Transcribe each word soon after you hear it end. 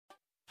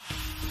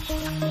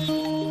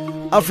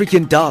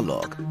African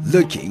Dialogue,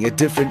 looking at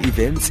different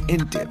events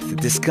in depth,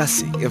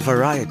 discussing a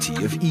variety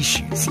of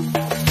issues.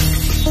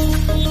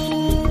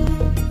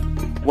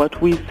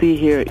 What we see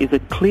here is a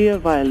clear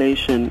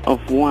violation of,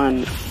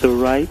 one, the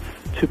rights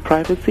to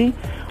privacy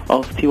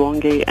of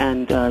Tiwonge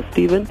and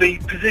Stephen. The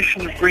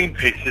position of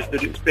Greenpeace is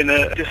that it's been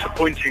a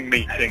disappointing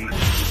meeting.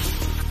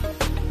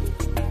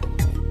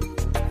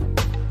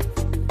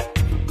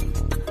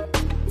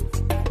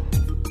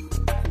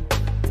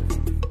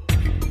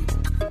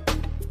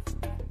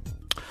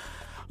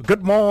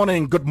 Good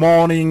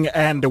morning,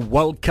 and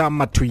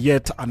welcome to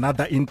yet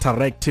another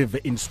interactive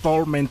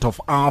installment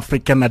of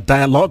African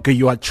Dialogue.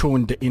 You are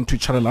tuned into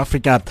Channel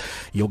Africa,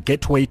 your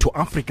gateway to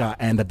Africa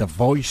and the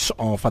voice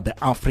of the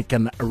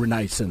African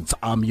Renaissance.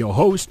 I'm your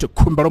host,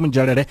 Kumbaro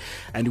Munjalere,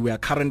 and we are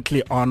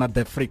currently on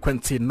the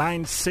frequency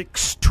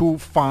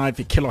 9625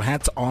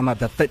 kilohertz on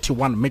the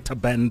 31 meter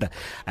band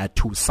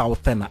to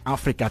Southern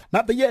Africa.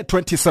 Now, the year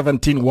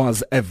 2017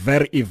 was a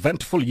very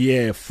eventful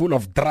year, full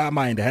of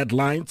drama and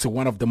headlines.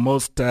 One of the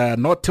most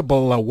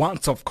notable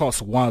ones, of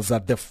course, was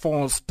the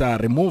forced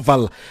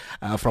removal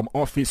from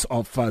office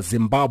of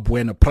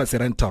Zimbabwean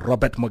President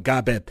Robert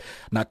Mugabe.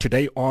 Now,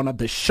 today on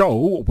the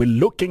show, we're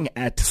looking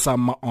at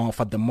some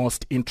of the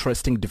most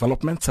interesting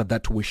developments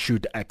that we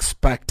should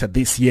expect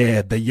this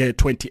year, the year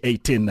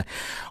 2018.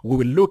 We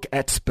will look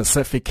at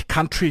specific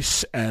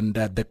countries and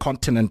the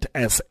continent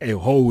as a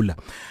whole.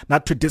 Now,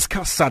 to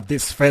discuss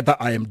this further,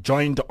 I am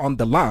joined on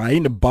the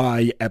line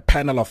by a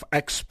panel of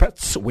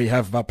experts. We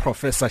have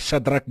Professor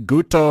Shadrack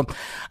Gutto.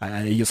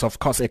 He is, of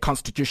course, a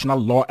constitutional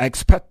law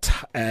expert,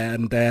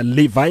 and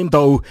Levy,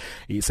 Ndou,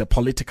 is a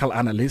political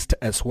analyst,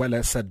 as well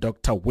as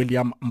Dr.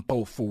 William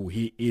Mpofu.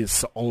 He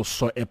is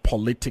also a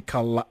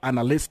political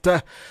analyst.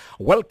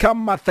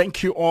 Welcome.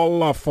 Thank you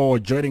all for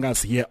joining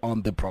us here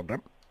on the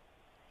program.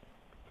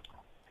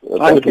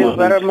 Thank you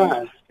very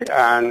much,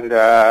 and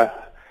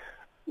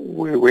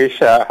we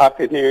wish a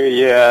happy new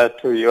year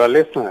to your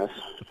listeners.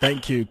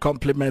 Thank you.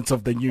 Compliments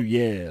of the new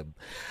year.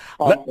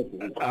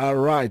 All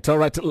right.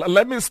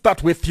 Let me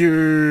start with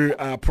you,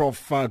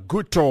 Prof.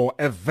 Gutto.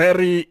 A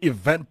very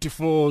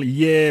eventful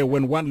year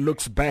when one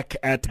looks back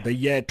at the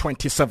year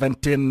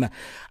 2017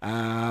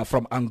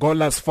 from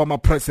Angola's former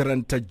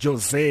president,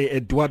 Jose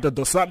Eduardo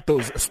dos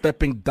Santos,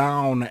 stepping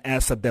down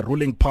as the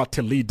ruling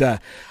party leader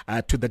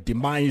to the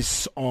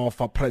demise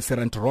of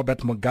President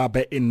Robert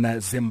Mugabe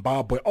in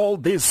Zimbabwe. All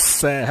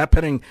this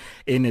happening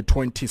in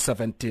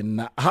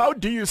 2017. How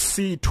do you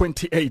see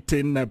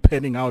 2018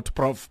 panning out,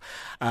 Prof.,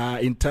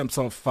 in terms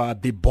of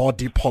the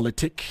body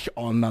politic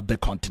on the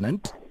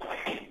continent?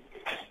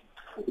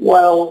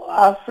 Well,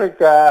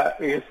 Africa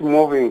is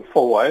moving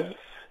forward,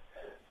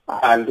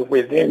 and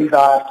within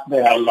that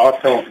there are a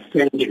lot of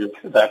changes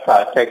that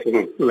are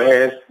taking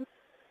place.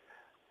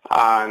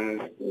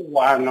 And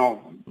one of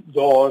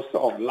those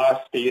of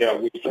last year,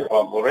 which you have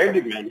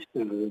already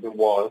mentioned,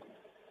 was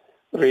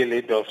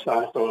really Dos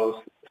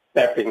Santos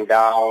stepping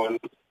down.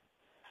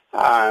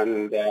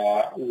 And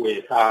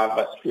we have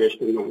a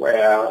situation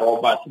where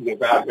Robert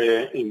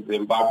Mugabe in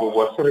Zimbabwe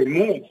was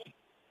removed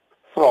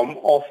from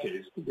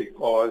office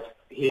because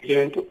he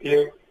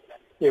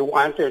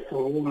wanted to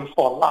rule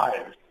for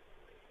life.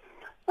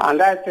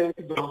 And I think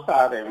those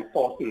are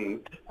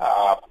important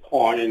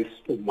points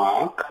to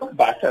mark.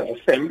 But at the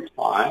same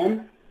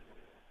time,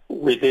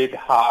 we did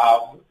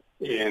have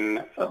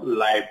in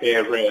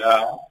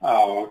Liberia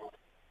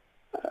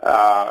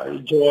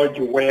George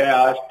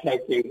Weah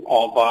taking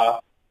over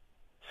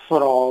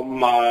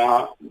from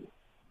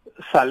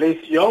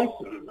Salis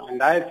Johnson,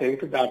 and I think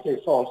that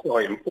is also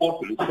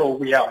important. So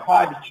we have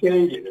had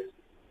changes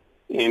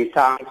in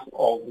terms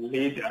of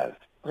leaders,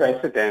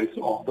 presidents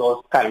of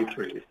those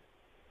countries.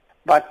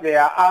 But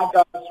there are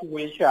others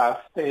which are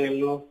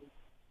still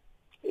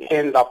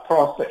in the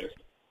process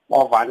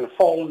of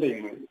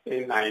unfolding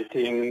in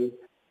 2018,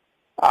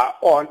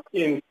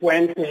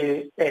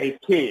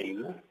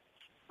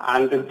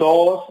 and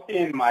those,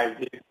 in my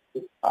view,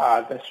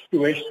 the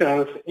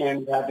situations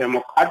in the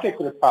Democratic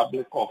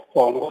Republic of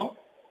Congo,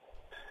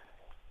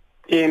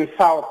 in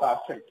South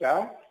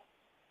Africa,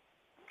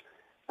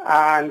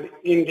 and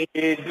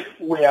indeed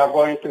we are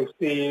going to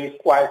see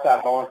quite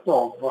a lot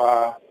of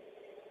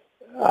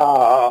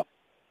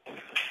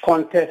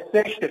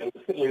contestations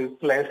in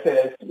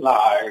places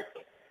like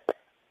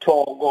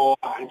Togo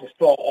and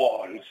so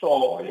on.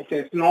 So it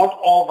is not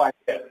over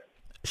yet.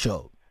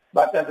 Sure.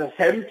 But at the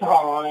same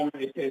time,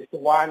 it is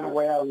one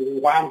where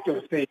we want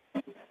to see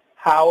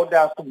how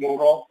does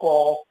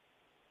Morocco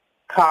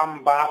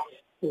come back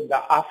to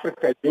the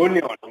African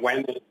Union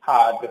when it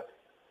had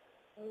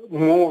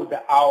moved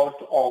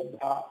out of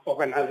the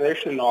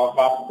Organization of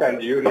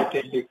African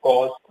Unity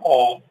because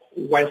of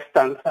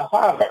Western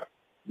Sahara.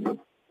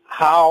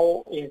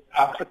 How is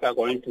Africa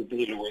going to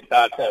deal with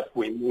that as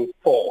we move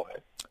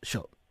forward?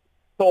 Sure.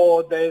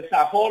 So there's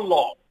a whole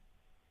lot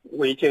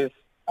which is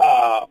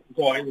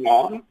going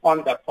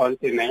on the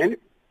continent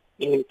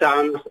in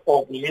terms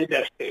of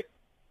leadership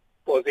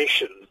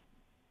positions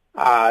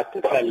at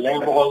the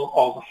level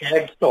of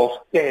heads of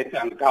state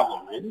and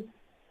government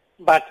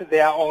but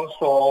there are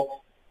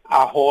also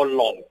a whole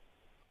lot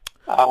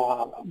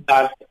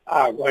that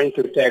are going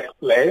to take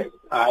place.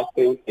 I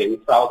think in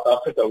South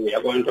Africa we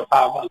are going to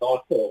have a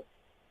lot of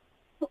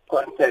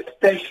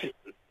contestation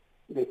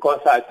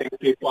because I think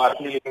people are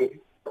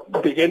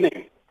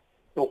beginning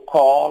to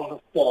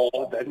call for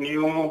the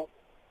new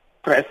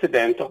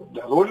president of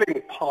the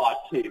ruling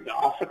party, the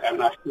African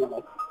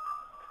National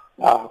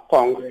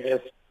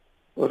Congress,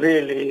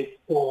 really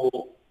to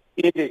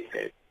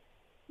indicate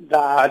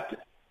that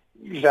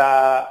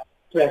the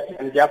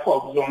President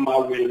Jacob Zuma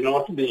will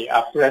not be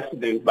a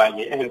president by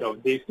the end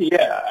of this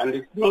year. And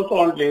it's not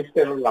only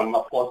Cyril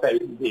Ramaphosa,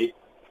 it's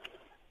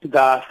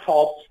the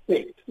top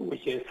six,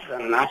 which is the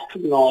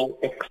National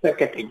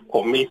Executive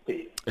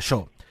Committee,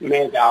 Sure.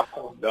 made up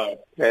of the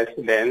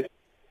president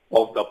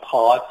of the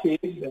party,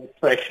 the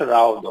treasurer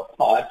of the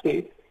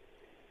party,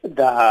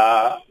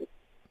 the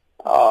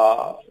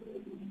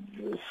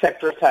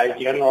secretary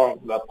general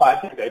of the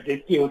party, the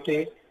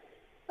deputy,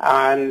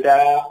 and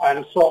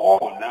so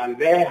on. And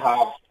they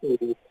have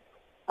to,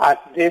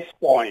 at this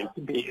point,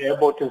 be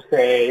able to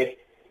say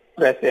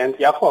President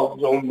Jacob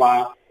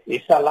Zuma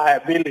is a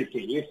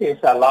liability. If he's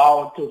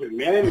allowed to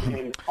remain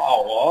in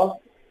power,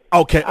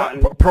 okay,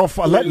 Prof,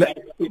 then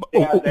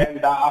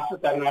the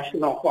African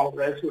National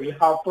Congress will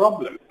have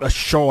problems.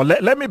 Sure.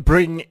 Let me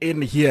bring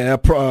in here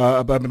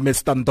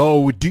Mr.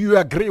 Ndou. Do you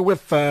agree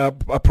with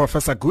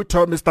Professor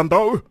Gutto, Mr.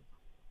 Ndou?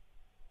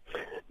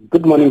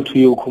 Good morning to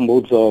you,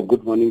 Kumbuzo.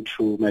 Good morning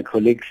to my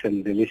colleagues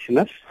and the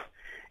listeners.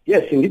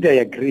 Yes, indeed, I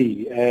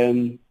agree.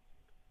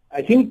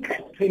 I think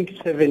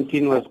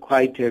 2017 was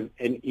quite an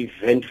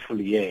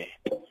eventful year.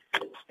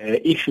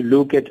 If you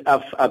look at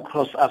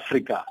across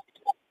Africa,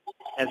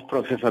 as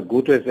Professor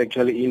Gutto has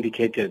actually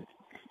indicated,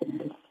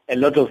 a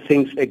lot of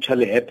things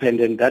actually happened,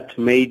 and that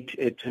made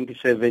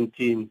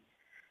 2017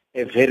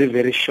 a very,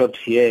 very short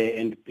year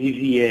and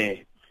busy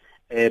year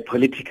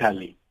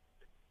politically.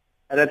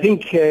 And I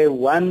think there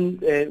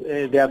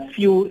are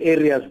few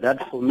areas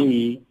that for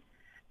me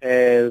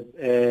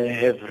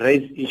have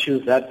raised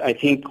issues that I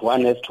think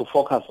one has to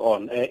focus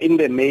on. In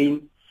the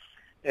main,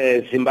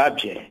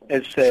 Zimbabwe,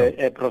 as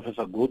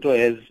Professor Gutto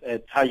has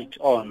touched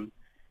on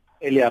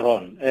earlier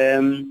on.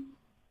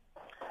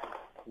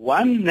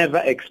 One never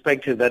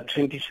expected that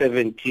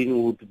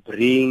 2017 would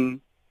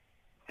bring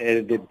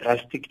the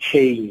drastic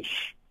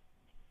change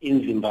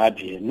in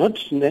Zimbabwe, not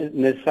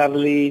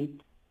necessarily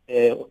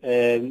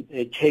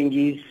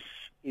changes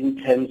in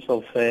terms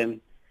of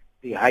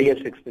the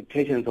highest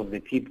expectations of the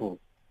people,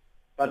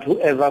 but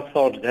whoever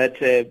thought that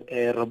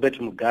Robert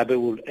Mugabe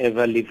would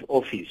ever leave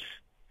office.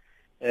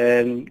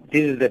 This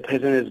is the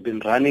president who has been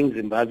running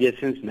Zimbabwe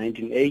since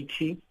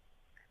 1980,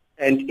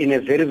 and in a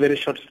very, very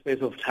short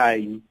space of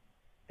time,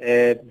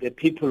 the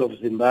people of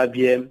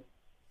Zimbabwe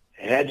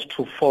had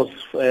to force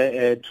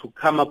to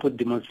come up with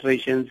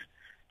demonstrations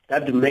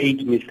that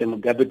made Mr.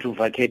 Mugabe to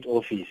vacate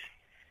office.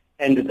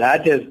 And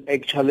that has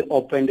actually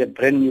opened a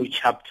brand new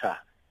chapter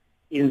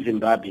in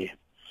Zimbabwe.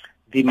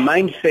 The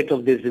mindset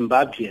of the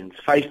Zimbabweans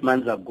 5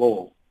 months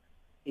ago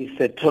is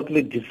a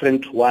totally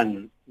different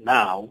one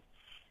now,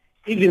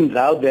 even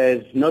though there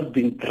has not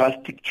been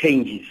drastic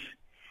changes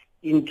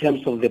in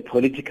terms of the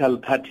political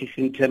parties,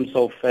 in terms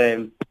of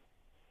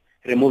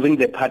removing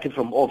the party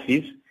from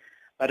office.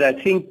 But I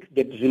think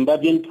the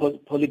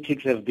Zimbabwean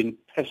politics have been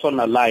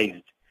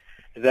personalized,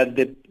 that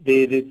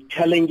the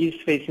challenges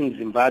facing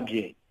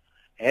Zimbabwe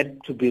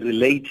had to be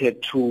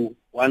related to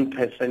one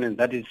person, and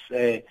that is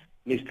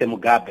Mr.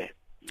 Mugabe.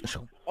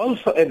 Sure.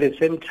 Also, at the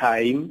same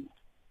time,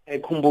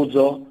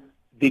 Kumbuzo,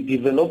 the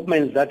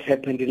developments that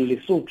happened in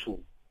Lesotho,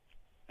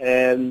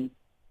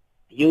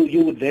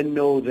 you then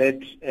know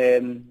that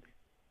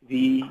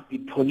the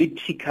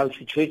political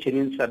situation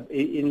in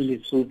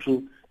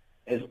Lesotho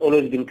has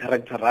always been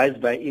characterized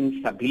by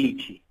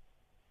instability.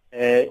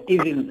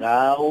 Even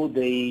though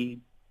they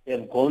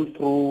have gone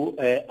through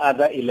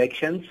other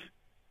elections,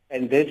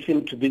 and there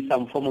seems to be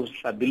some form of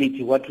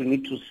stability. What we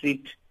need to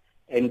sit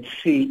and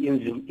see in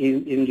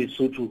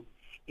Lesotho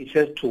is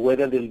as to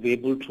whether they'll be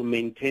able to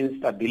maintain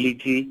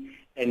stability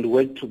and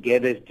work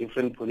together as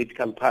different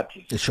political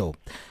parties. Sure.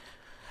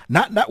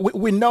 Now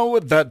we know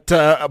that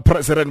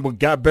President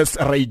Mugabe's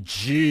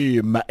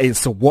regime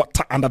is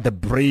water under the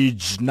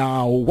bridge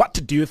now.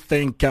 What do you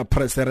think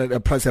President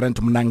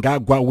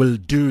Mnangagwa will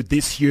do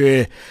this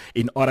year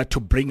in order to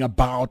bring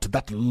about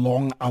that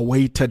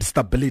long-awaited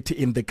stability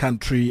in the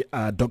country,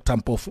 Dr.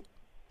 Mpofu?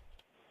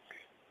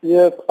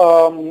 Yes,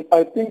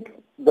 I think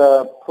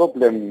the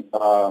problem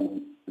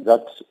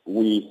that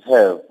we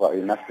have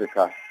in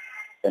Africa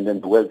and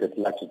in the world at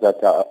large is that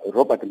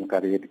Robert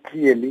Mugabe had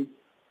clearly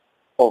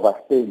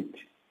overstayed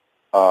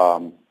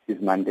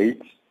his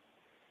mandate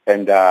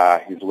and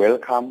his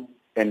welcome,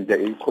 and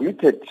he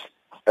committed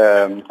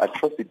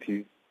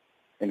atrocities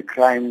and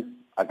crimes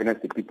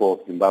against the people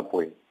of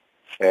Zimbabwe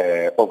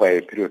over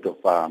a period of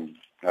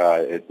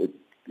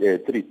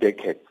 3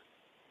 decades.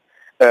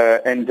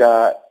 And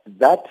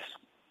that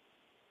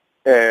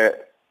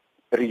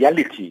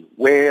reality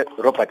where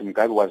Robert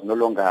Mugabe was no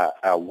longer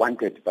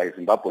wanted by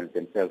Zimbabweans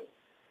themselves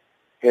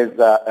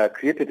has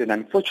created an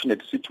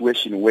unfortunate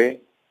situation where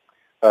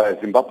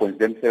Zimbabweans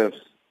themselves,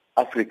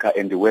 Africa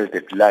and the world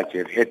at large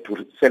have had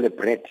to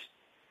celebrate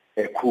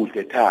a coup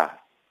d'etat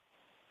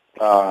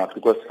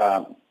because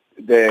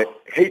the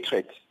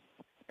hatred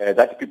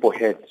that people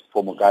had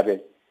for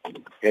Mugabe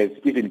has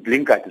even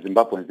blinkered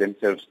Zimbabweans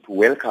themselves to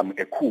welcome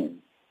a coup.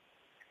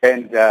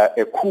 And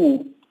a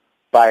coup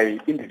by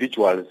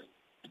individuals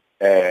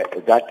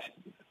that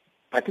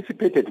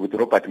participated with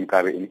Robert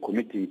Mugabe in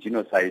committing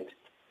genocide,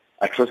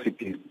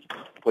 atrocities,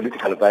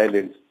 political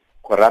violence,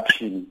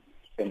 corruption,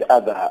 and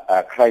other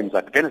crimes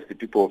against the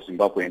people of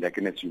Zimbabwe and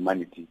against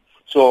humanity.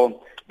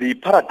 So the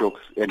paradox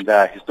and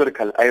the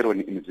historical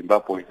irony in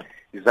Zimbabwe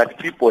is that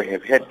people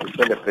have had to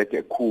celebrate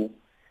a coup,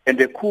 and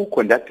a coup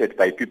conducted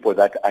by people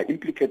that are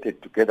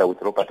implicated together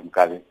with Robert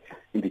Mugabe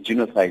in the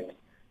genocide,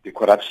 the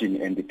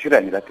corruption, and the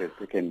tyranny that has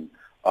taken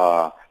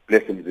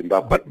place in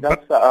Zimbabwe. But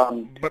Dr.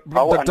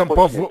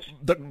 Mpofu,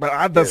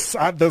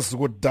 others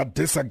would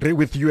disagree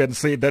with you and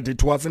say that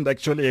it wasn't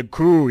actually a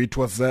coup, it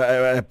was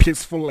a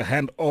peaceful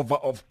handover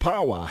of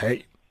power,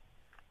 hey?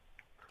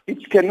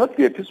 It cannot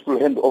be a peaceful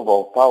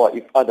handover of power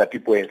if other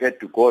people have had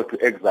to go to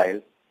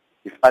exile,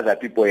 if other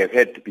people have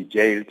had to be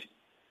jailed.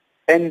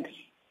 And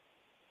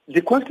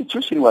the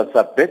constitution was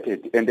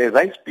subverted, and as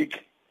I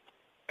speak,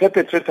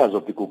 perpetrators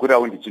of the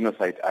Gugurahundi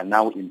genocide are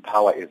now in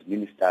power as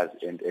ministers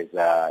and as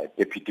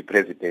deputy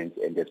president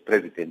and as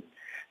president.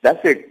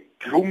 That's a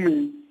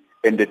gloomy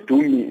and a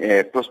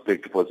doomy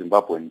prospect for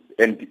Zimbabweans.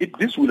 And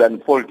this will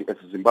unfold as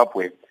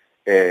Zimbabwe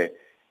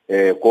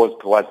goes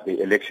towards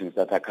the elections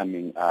that are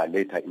coming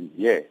later in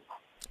the year.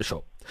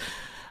 Sure.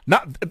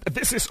 Now,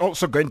 this is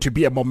also going to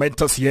be a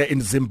momentous year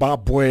in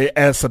Zimbabwe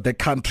as the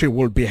country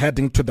will be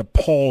heading to the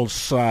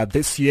polls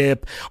this year.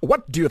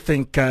 What do you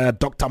think,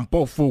 Dr.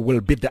 Mpofu, will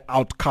be the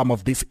outcome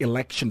of this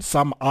election?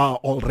 Some are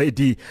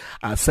already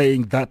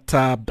saying that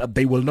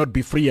they will not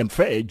be free and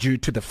fair due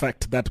to the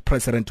fact that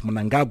President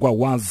Mnangagwa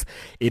was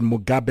in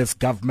Mugabe's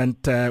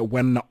government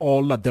when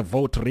all the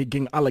vote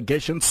rigging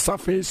allegations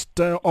surfaced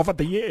over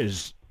the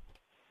years.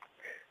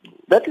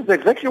 That is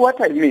exactly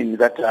what I mean,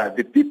 that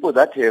the people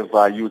that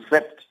have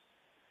usurped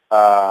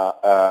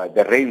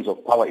the reins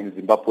of power in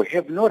Zimbabwe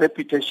have no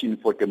reputation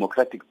for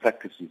democratic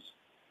practices.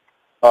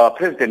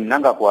 President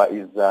Mnangagwa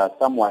is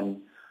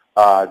someone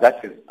that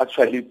has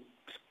actually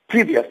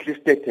previously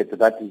stated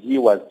that he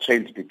was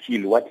trained to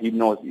kill. What he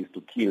knows is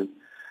to kill.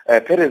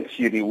 Terence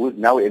Shiri, who is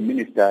now a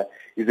minister,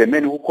 is a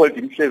man who called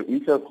himself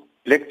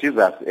Black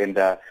Jesus and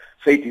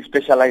said he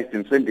specialized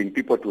in sending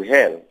people to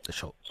hell.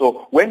 Sure.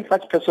 So when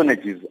such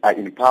personages are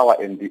in power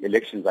and the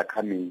elections are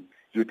coming,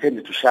 you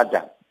tend to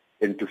shudder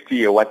and to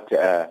fear what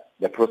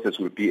the process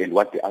will be and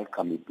what the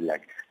outcome will be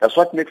like. That's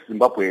what makes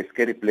Zimbabwe a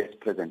scary place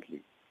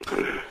presently.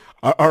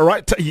 All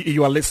right,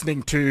 you are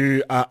listening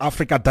to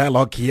Africa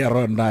Dialogue here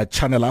on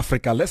Channel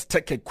Africa. Let's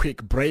take a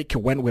quick break.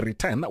 When we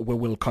return, we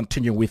will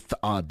continue with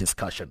our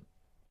discussion.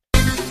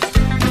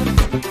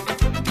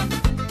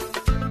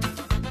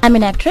 I'm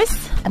an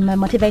actress. I'm a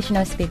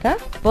motivational speaker,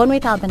 born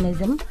with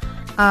albinism.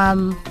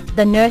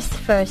 The nurse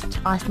first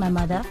asked my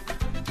mother,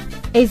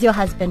 "Is your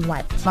husband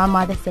white?" My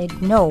mother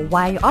said, "No,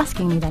 why are you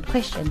asking me that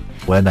question?"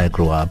 When I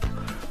grew up,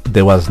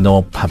 there was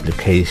no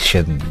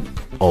publication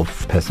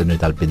of person with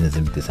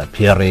albinism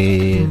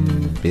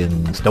disappearing,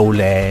 being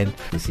stolen.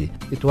 You see,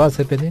 it was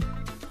happening,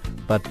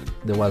 but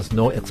there was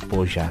no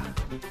exposure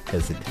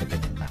as it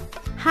happening now.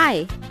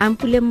 Hi, I'm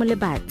Pule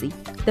Mulebati,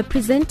 the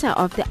presenter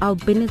of the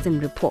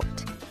Albinism Report,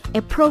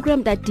 a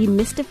program that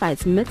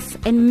demystifies myths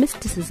and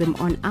mysticism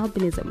on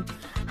albinism,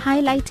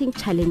 highlighting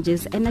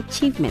challenges and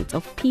achievements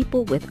of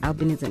people with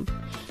albinism.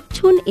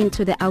 Tune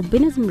into the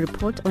Albinism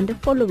Report on the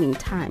following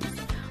times: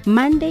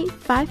 Monday,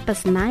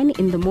 9:05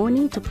 in the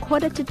morning to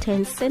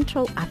 10:15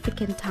 Central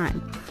African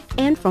Time,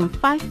 and from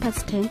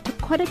 10:05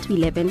 to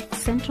 11:15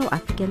 Central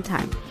African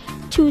Time.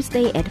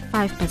 Tuesday at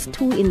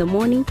 2:05 in the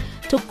morning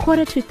to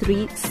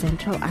 2:45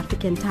 Central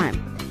African Time.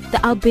 The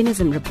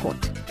Albinism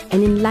Report,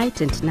 an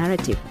enlightened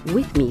narrative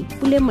with me,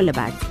 Pule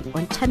Mulebati,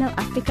 on Channel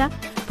Africa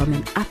from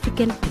an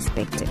African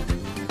perspective.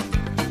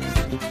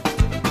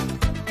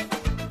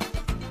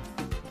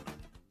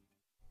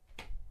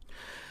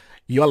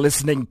 You are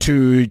listening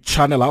to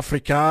Channel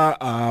Africa,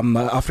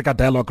 Africa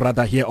Dialogue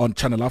rather, here on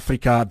Channel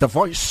Africa, the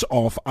voice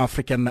of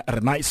African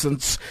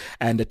Renaissance.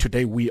 And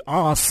today we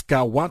ask,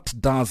 what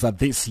does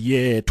this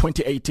year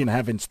 2018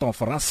 have in store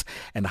for us,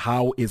 and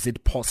how is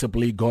it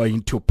possibly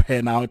going to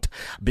pan out?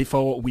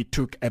 Before we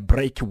took a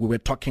break, we were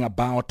talking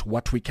about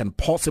what we can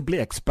possibly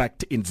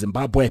expect in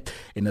Zimbabwe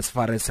in as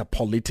far as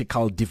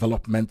political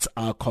developments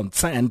are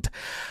concerned.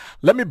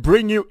 Let me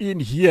bring you in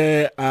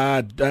here,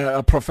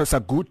 Professor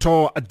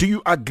Gutto. Do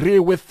you agree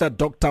with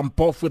Dr.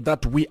 Mpofu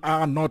that we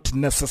are not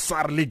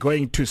necessarily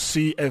going to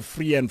see a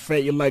free and fair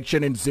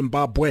election in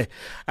Zimbabwe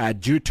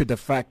due to the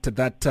fact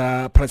that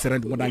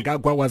President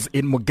Mnangagwa was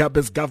in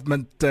Mugabe's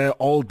government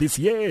all these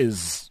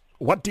years?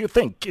 What do you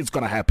think is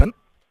going to happen?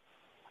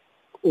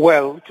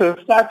 Well, to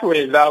start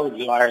with, I would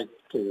like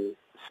to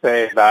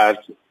say that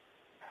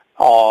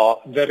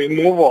the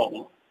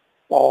removal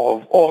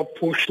of or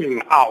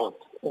pushing out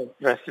of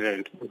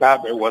President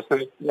Mugabe was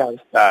not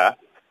just a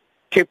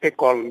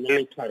typical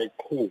military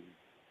coup.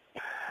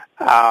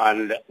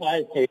 And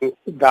I think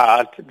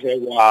that there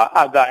were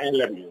other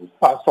elements.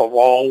 First of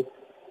all,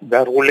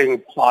 the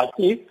ruling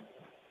party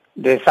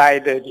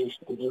decided it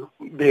should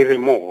be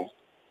removed.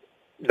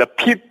 The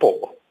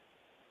people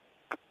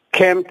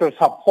came to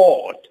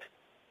support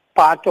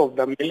part of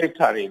the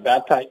military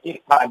that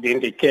had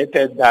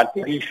indicated that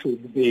he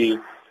should be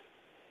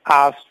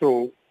asked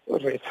to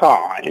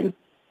resign.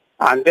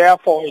 And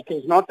therefore, it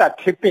is not a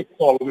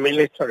typical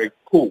military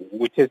coup,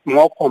 which is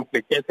more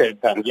complicated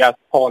than just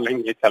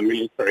calling it a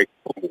military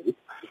coup.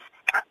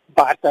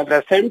 But at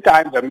the same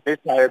time, the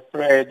military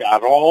played a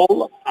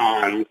role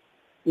and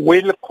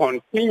will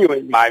continue,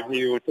 in my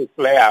view, to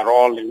play a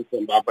role in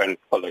Zimbabwean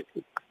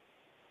politics.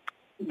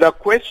 The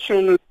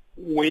question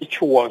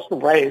which was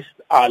raised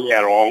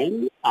earlier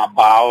on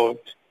about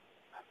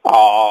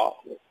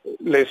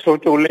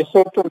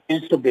Lesotho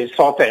needs to be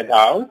sorted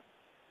out,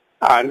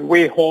 and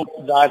we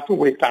hope that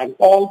we can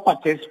all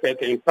participate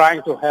in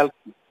trying to help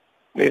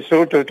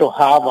Lesotho to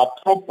have a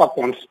proper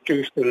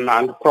constitution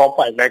and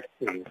proper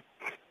elections.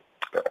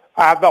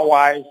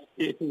 Otherwise,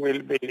 it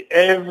will be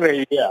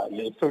every year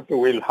Lesotho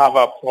will have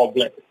a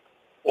problem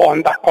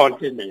on the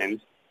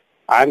continent,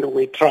 and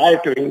we try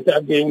to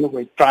intervene,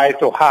 we try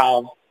to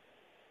have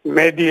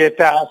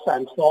mediators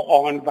and so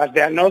on, but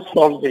they are not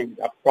solving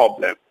the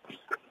problem.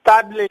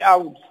 Thirdly, I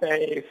would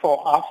say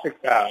for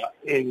Africa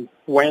in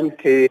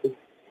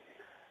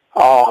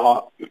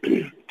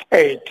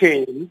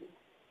 2018,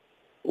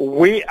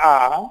 we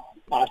are,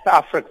 as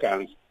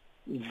Africans,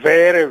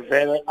 very,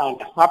 very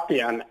unhappy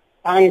and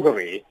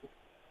angry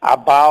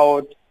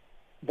about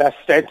the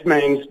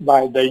statements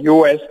by the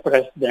U.S.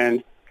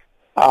 President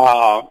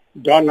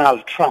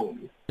Donald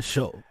Trump.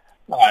 Sure.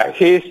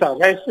 He's a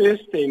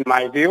racist, in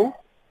my view.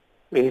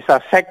 He's a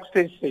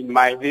sexist, in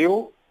my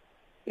view.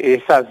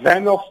 He's a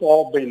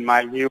xenophobe, in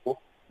my view,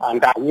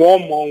 and a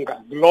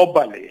warmonger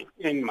globally,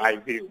 in my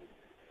view.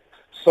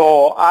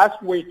 So as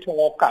we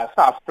talk as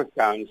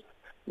Africans,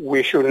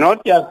 we should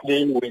not just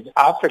deal with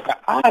Africa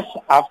as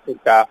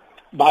Africa,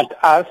 but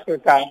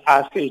Africa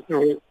as it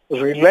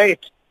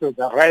relates to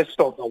the rest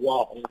of the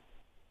world.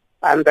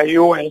 And the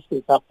U.S.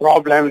 is a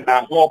problem, and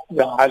I hope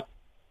that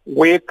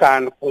we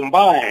can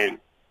combine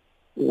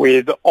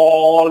with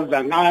all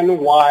the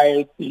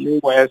non-white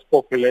U.S.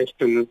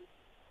 population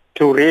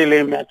to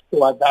really make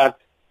sure that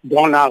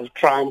Donald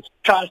Trump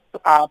shuts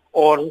up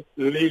or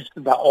leaves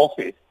the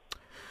office.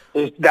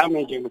 It's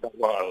damaging the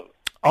world.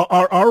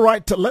 All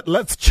right,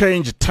 let's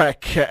change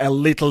tack a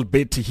little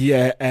bit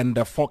here and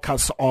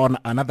focus on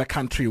another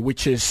country,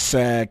 which is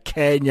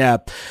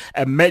Kenya,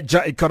 a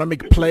major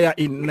economic player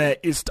in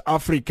East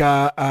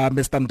Africa.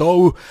 Mr.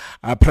 Ndou,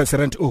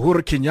 President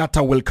Uhuru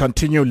Kenyatta will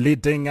continue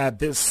leading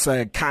this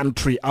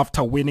country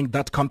after winning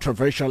that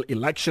controversial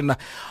election.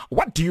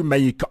 What do you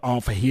make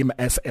of him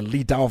as a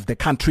leader of the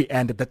country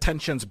and the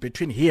tensions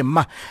between him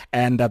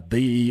and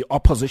the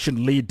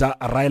opposition leader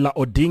Raila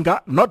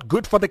Odinga? Not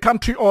good for the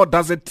country, or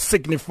does it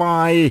signify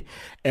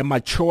a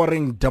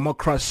maturing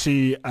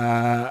democracy,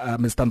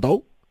 Mr.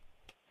 Ndou?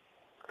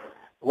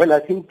 Well, I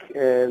think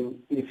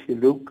if you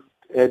look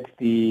at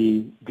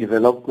the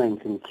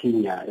development in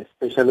Kenya,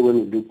 especially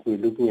when we're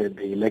looking at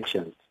the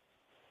elections,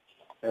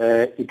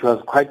 it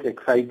was quite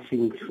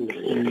exciting to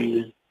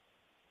see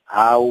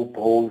how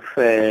both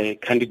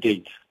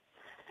candidates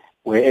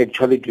were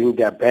actually doing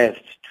their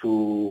best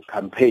to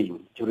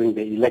campaign during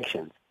the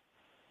elections.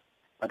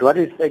 But what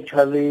is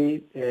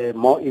actually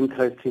more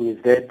interesting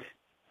is that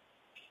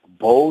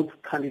both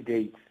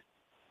candidates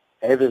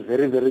have a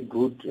very, very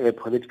good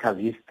political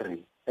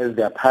history, as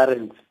their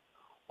parents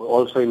were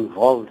also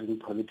involved in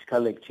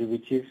political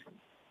activities,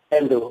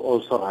 and they were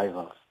also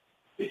rivals.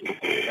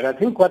 But I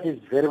think what is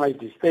very much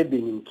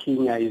disturbing in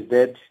Kenya is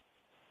that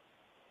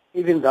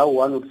even though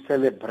one would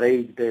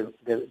celebrate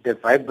the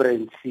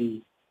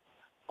vibrancy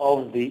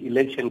of the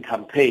election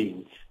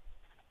campaigns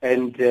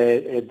and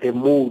the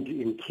mood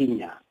in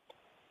Kenya,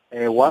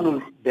 one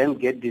will then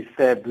get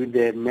disturbed with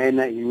the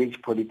manner in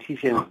which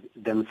politicians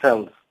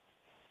themselves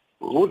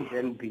would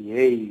then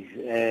behave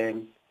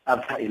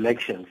after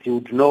elections. You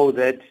would know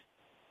that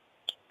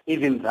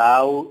even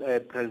though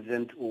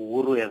President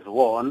Uhuru has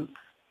won,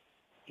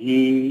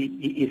 he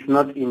is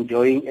not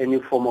enjoying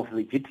any form of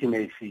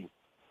legitimacy,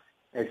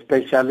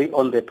 especially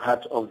on the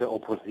part of the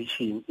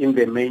opposition, in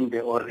the main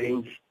the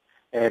Orange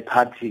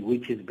Party,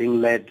 which is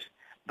being led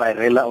by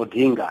Raila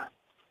Odinga.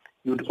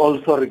 You'd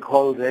also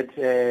recall that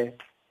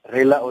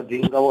Raila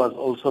Odinga was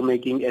also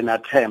making an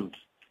attempt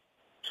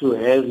to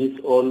have his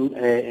own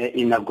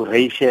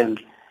inauguration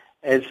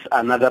as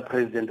another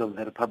president of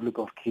the Republic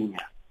of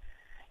Kenya.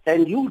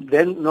 And you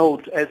then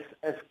note, as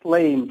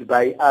claimed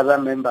by other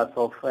members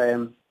of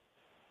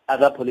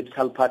other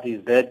political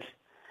parties, that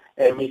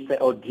Mr.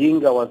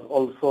 Odinga was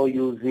also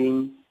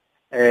using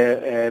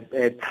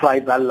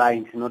tribal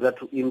lines in order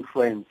to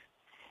influence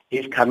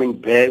his coming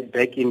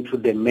back into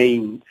the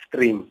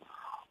mainstream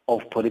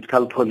of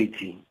political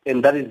polity.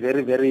 And that is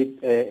very, very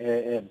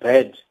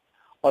bad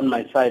on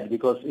my side,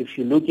 because if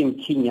you look in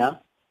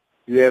Kenya,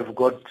 you have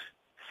got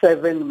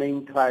 7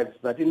 main tribes,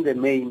 but in the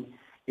main,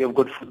 you have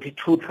got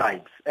 42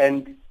 tribes.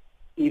 And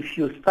if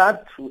you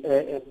start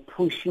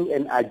pushing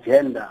an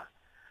agenda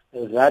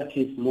that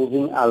is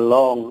moving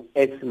along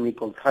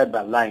ethnic or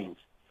tribal lines,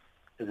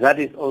 that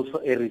is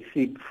also a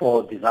recipe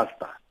for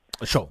disaster.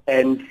 Sure.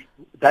 And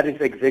that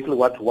is exactly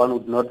what one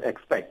would not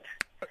expect.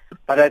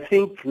 But I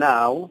think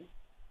now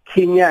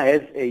Kenya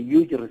has a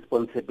huge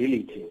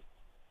responsibility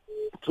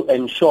to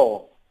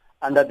ensure,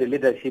 under the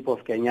leadership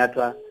of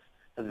Kenyatta,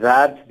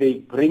 that they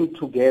bring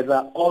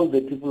together all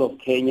the people of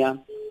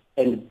Kenya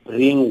and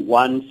bring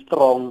one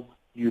strong,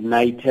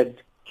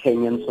 united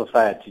Kenyan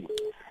society,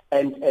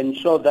 and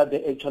ensure that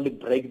they actually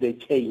break the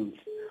chains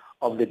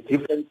of the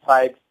different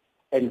tribes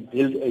and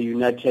build a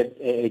united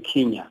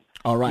Kenya.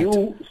 All right.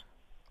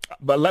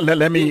 But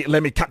let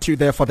me cut you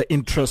there for the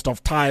interest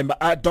of time.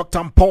 Dr.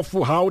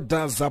 Mpofu, how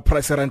does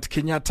President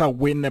Kenyatta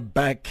win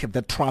back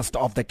the trust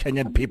of the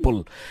Kenyan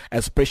people,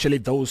 especially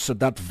those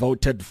that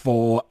voted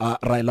for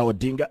Raila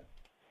Odinga?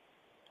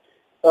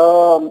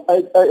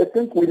 I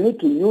think we need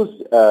to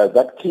use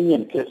that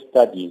Kenyan case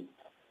study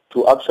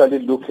to actually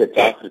look at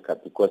Africa,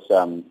 because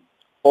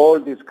all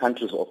these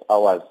countries of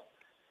ours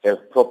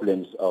have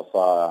problems of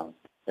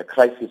a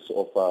crisis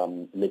of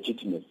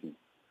legitimacy,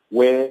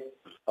 where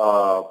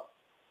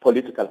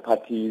political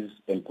parties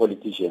and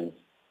politicians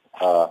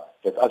have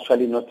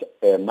actually not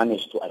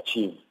managed to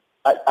achieve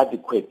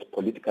adequate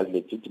political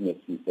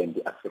legitimacy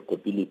and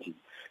acceptability.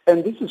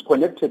 And this is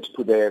connected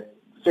to the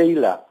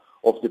failure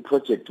of the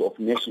project of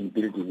nation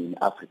building in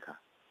Africa,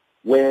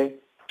 where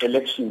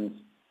elections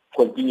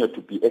continue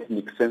to be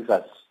ethnic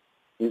census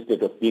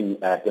instead of being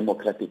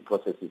democratic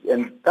processes.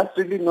 And that's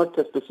really not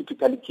a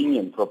specifically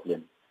Kenyan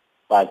problem,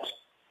 but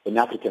an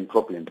African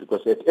problem,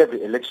 because at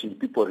every election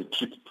people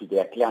retreat to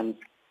their clans,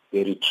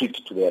 they retreat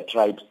to their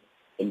tribes,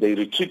 and they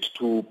retreat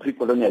to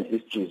pre-colonial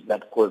histories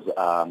that cause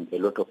a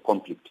lot of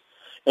conflict.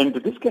 And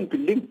this can be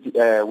linked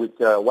with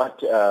what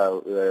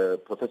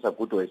Professor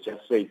Gutto has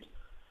just said,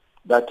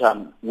 that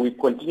we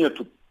continue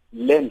to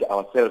lend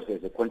ourselves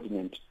as a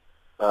continent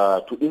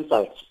to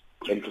insults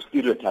and to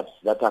stereotypes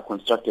that are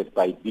constructed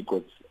by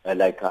bigots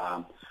like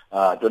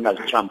Donald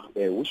Trump,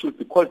 who should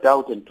be called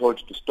out and told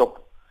to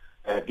stop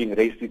being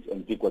racist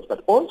and bigots.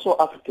 But also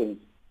Africans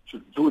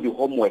should do the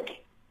homework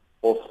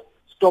of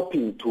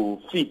stopping to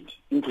feed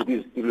into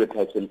these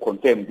stereotypes and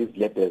confirm these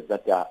labels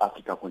that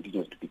Africa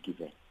continues to be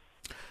given.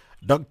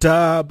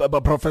 Dr.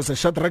 Professor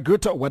Shadrack,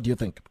 what do you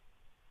think?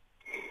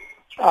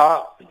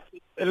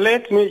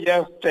 Let me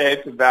just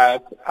state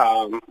that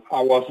I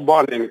was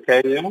born in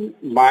Kenya.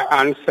 My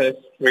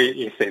ancestry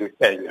is in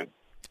Kenya.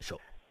 Sure.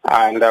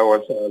 And I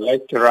was a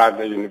lecturer at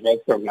the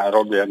University of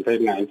Nairobi until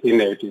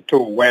 1982,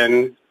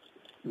 when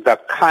the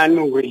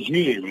KANU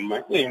regime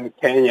in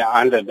Kenya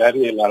under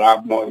Daniel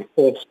Arap Moi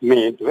forced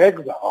me to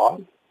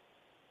exile.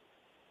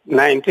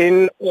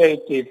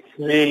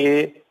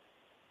 1983,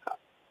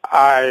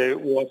 I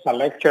was a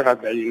lecturer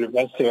at the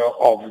University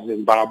of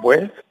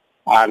Zimbabwe,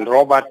 and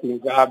Robert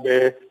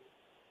Mugabe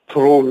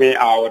threw me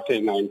out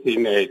in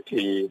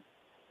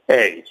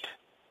 1988.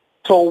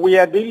 So we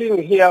are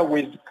dealing here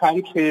with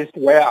countries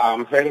where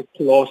I'm very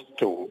close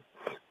to.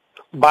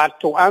 But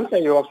to answer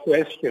your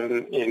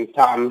question in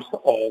terms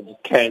of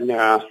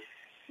Kenya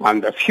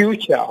and the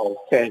future of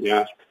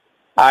Kenya,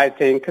 I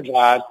think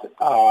that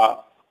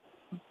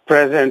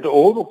President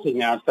Uhuru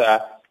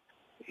Kenyatta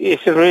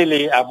is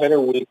really a very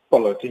weak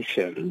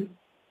politician.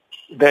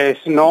 There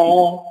is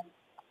no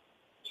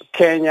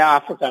Kenya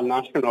African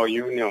National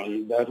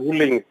Union, the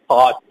ruling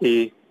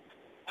party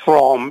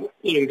from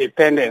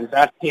independence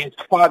that his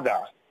father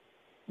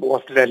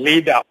was the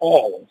leader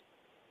of.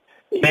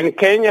 In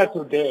Kenya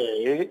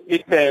today,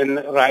 even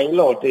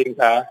Raila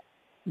Odinga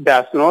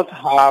does not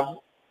have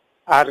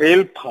a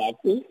real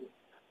party.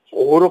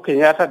 Uhuru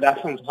Kenyatta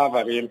doesn't have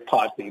a real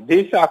party.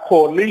 These are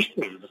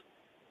coalitions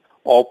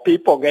of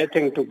people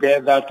getting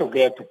together to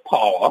get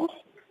power,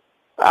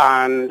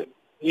 and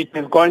it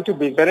is going to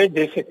be very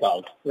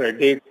difficult to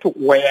predict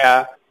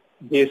where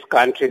these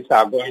countries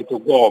are going to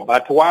go.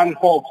 But one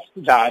hopes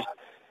that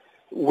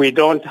we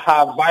don't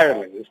have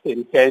violence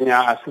in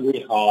Kenya as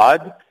we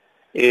had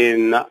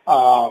in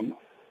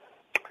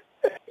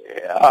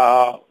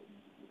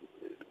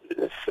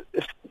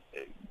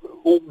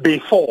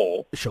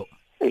before. Sure.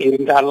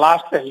 In the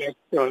last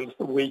elections,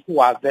 which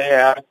were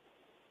there,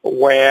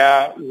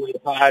 where we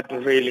had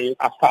really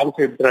a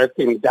country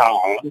breaking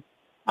down.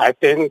 I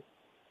think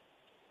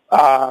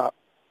Raila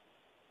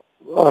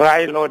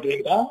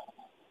Odinga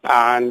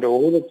and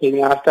Uhuru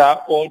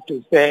Kenyatta ought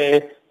to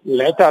say,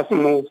 let us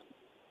move,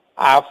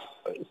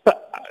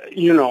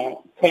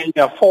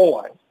 Kenya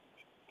forward.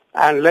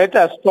 And let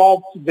us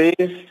stop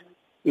this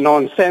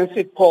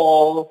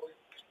nonsensical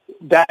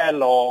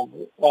dialogue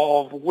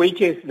of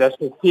which is the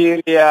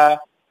superior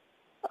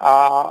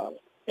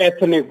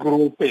ethnic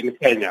group in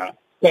Kenya.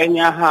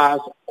 Kenya has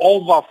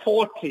over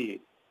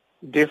 40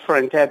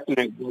 different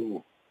ethnic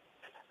groups.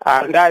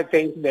 And I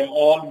think they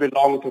all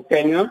belong to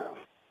Kenya.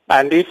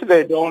 And if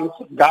they don't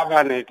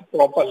govern it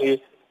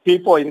properly,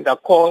 people in the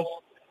coast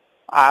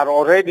are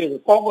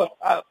already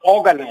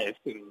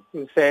organizing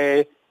to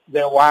say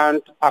they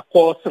want a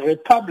course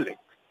republic.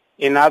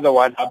 In other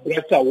words, a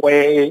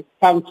breakaway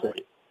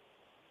country.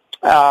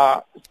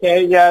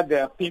 Kenya,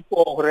 there are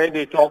people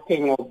already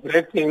talking of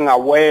breaking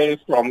away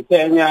from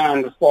Kenya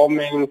and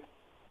forming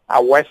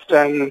a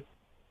Western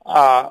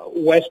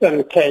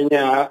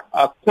Kenya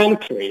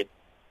country.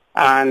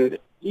 And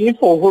if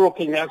Uhuru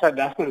Kenyatta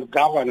doesn't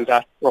govern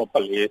that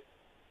properly,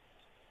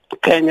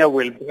 Kenya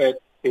will break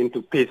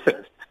into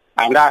pieces.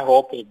 And I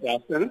hope it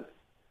doesn't,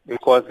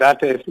 because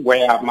that is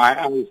where my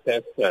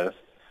ancestors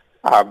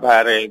are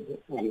buried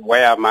and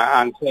where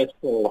my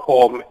ancestral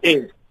home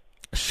is.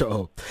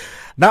 Sure.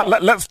 Now,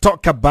 let's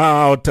talk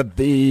about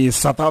the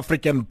South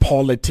African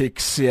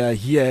politics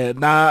here.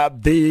 Now,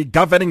 the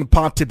governing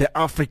party, the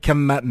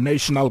African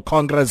National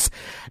Congress,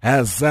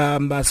 has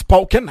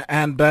spoken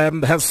and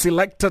has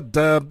selected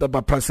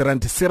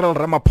President Cyril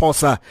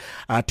Ramaphosa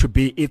to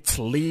be its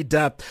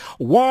leader.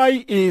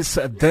 Why is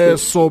there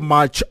so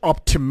much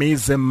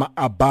optimism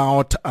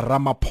about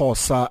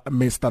Ramaphosa,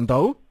 Mr.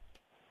 Ndou?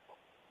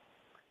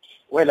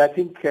 Well, I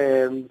think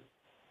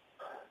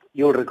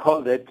you'll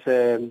recall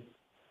that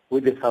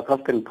with the South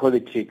African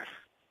politics,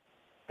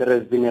 there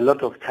has been a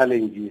lot of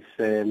challenges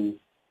in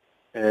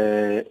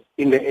the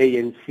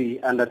ANC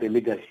under the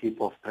leadership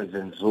of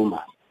President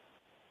Zuma.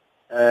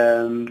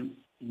 You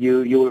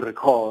will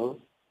recall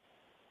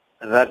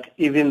that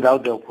even though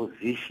the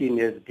opposition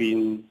has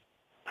been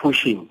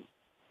pushing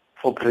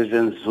for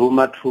President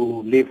Zuma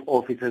to leave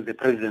office as the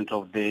president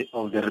of the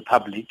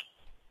republic,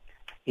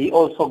 he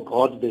also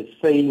got the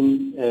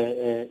same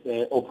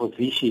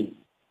opposition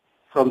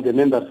from the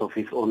members of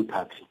his own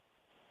party.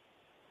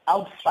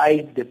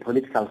 Outside the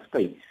political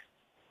space,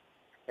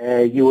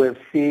 you have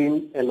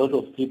seen a lot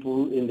of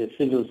people in the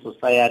civil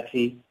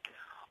society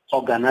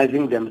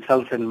organizing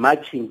themselves and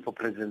marching for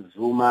President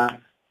Zuma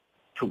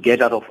to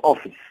get out of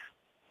office.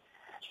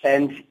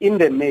 And in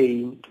the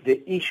main,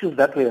 the issues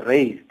that were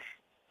raised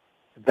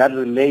that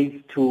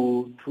relate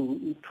to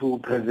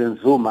President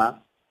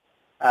Zuma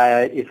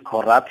is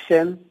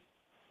corruption,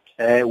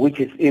 which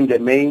is in the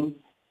main,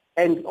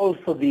 and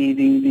also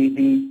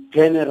the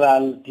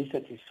general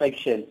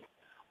dissatisfaction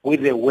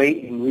with the way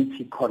in which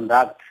he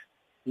conducts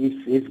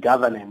his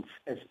governance,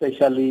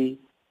 especially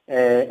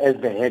as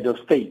the head of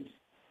state.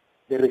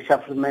 The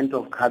reshufflement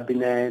of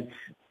cabinet,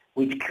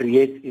 which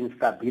creates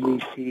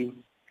instability,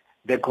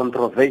 the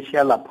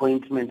controversial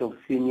appointment of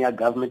senior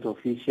government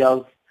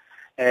officials,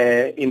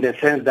 in the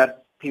sense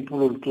that people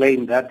will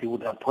claim that he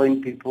would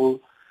appoint people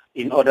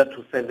in order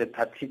to serve a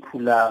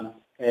particular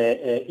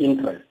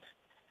interest.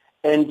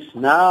 And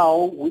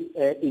now,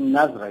 in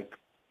Nasrec,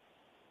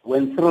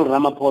 when Cyril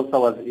Ramaphosa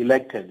was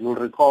elected, you'll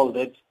recall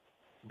that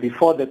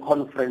before the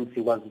conference,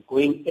 he was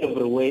going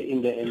everywhere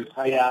in the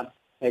entire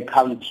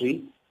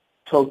country,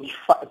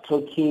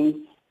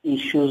 talking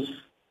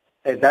issues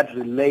that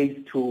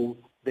relate to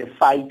the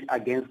fight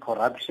against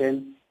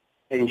corruption,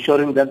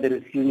 ensuring that there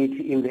is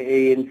unity in the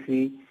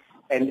ANC,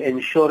 and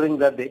ensuring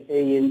that the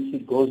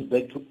ANC goes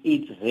back to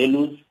its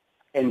values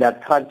and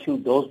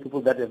attracting those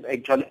people that have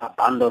actually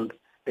abandoned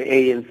the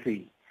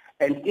ANC.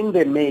 And in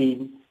the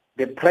main,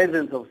 the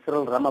presence of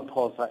Cyril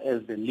Ramaphosa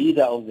as the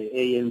leader of the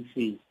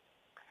ANC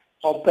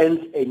opens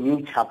a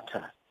new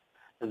chapter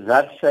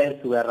that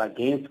says we are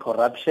against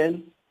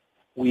corruption.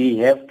 We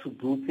have to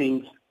do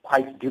things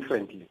quite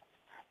differently.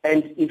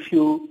 And if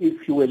you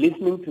were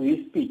listening to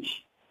his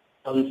speech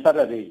on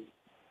Saturday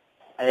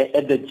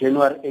at the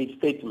January 8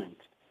 statement,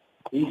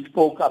 he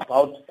spoke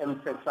about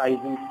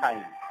emphasizing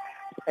time.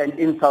 And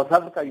in South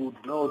Africa, you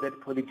would know that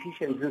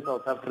politicians in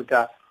South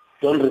Africa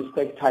don't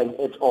respect time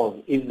at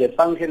all. If the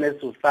function has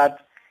to start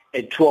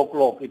at 2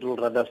 o'clock, it will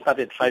rather start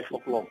at 5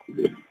 o'clock,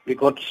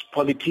 because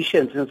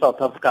politicians in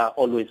South Africa are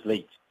always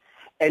late.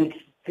 And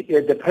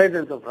the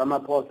presence of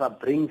Ramaphosa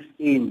brings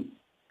in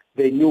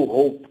the new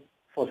hope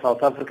for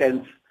South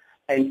Africans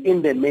and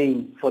in the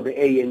main for the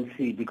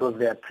ANC, because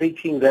they are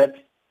preaching that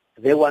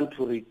they want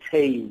to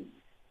retain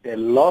the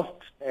lost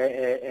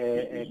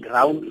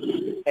ground,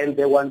 and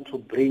they want to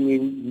bring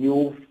in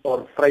new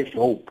or fresh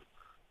hope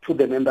to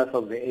the members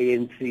of the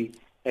ANC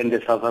and the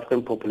South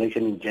African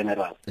population in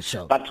general.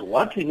 Sure. But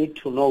what we need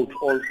to note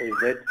also is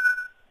that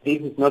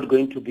this is not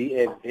going to be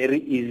a very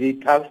easy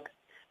task,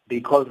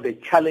 because the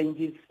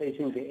challenges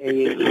facing the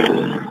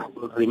ANC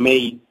will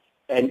remain,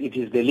 and it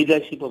is the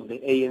leadership of the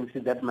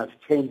ANC that must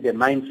change the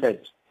mindset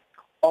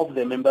of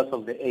the members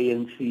of the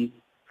ANC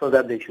so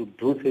that they should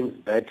do things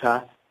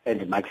better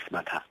and much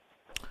smarter.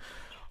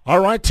 All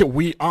right,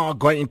 we are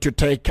going to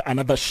take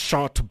another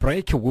short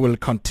break. We will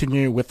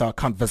continue with our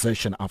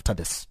conversation after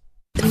this.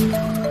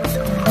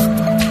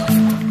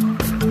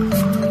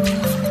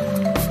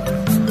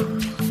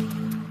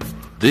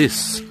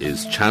 This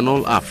is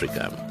Channel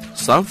Africa,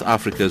 South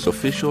Africa's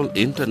official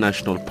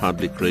international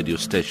public radio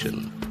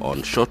station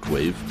on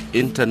shortwave,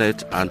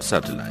 internet and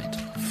satellite.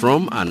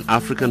 From an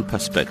African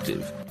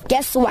perspective,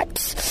 guess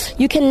what?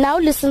 You can now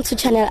listen to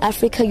Channel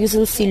Africa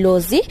using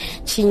Silozi,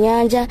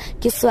 Chinyanja,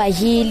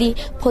 Kiswahili,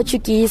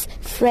 Portuguese,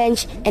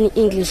 French, and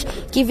English,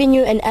 giving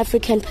you an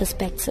African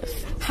perspective.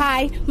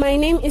 Hi, my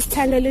name is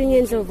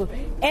Tandalunye Ndou,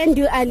 and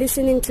you are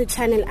listening to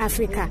Channel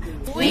Africa.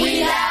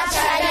 We love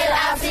Channel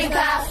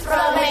Africa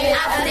from an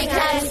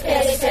African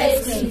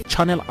perspective.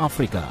 Channel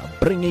Africa,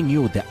 bringing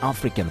you the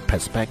African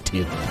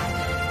perspective.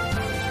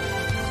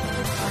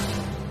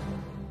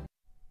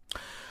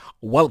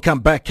 Welcome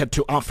back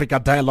to Africa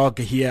Dialogue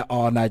here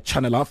on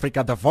Channel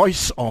Africa, the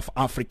voice of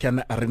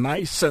African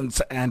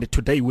Renaissance. And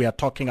today we are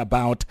asking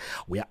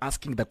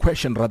the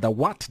question,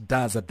 what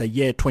does the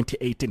year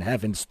 2018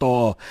 have in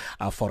store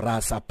for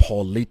us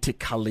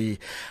politically?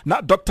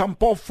 Now, Dr.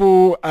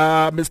 Mpofu,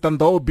 Mr.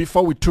 Ndou,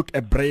 before we took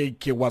a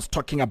break, he was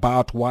talking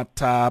about what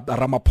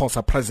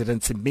Ramaphosa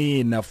presidency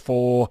mean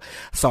for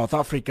South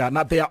Africa.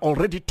 Now, there are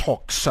already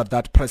talks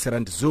that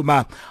President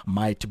Zuma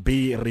might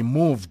be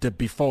removed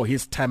before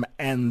his term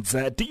ends.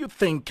 Do you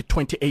think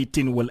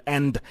 2018 will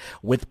end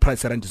with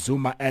President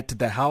Zuma at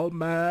the helm,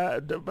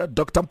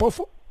 Dr.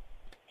 Mpofu?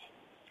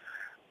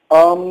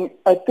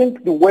 I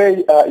think the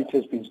way it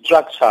has been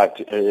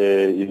structured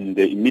in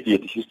the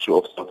immediate history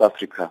of South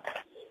Africa,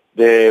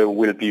 there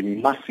will be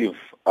massive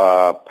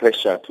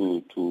pressure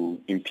to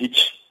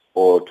impeach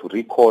or to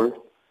recall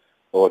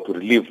or to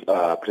relieve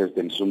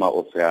President Zuma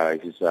of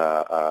his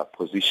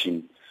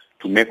position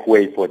to make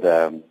way for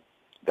the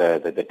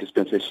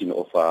dispensation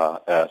of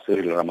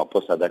Cyril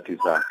Ramaphosa that is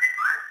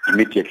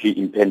immediately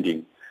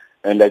impending.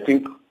 And I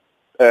think,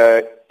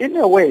 in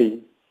a way,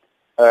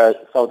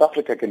 South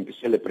Africa can be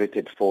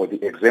celebrated for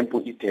the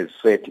example it has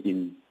set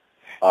in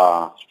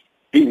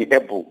being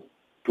able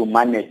to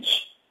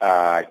manage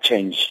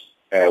change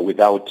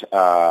without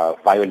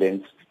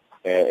violence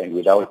and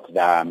without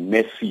the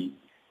messy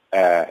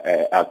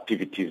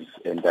activities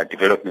and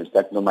developments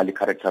that normally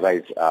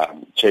characterize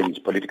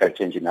political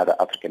change in other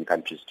African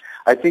countries.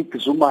 I think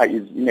Zuma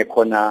is in a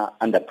corner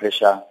under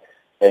pressure,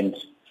 and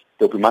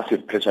there will be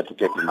massive pressure to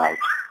get him out.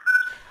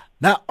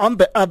 Now, on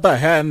the other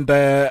hand,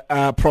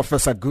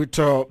 Professor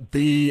Gutto,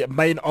 the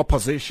main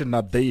opposition,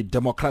 the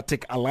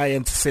Democratic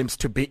Alliance, seems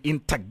to be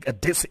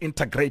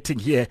disintegrating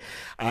here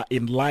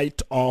in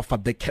light of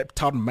the Cape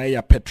Town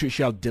Mayor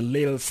Patricia de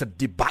Lille's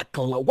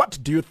debacle. What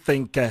do you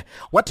think,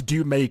 what do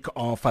you make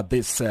of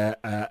this, Dr.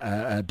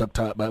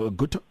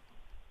 Gutto?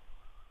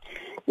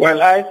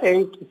 Well, I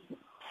think,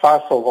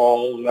 first of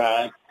all,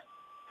 that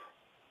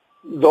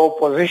the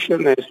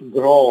opposition is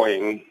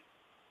growing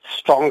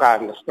stronger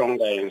and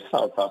stronger in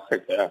South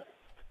Africa.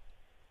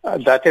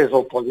 That is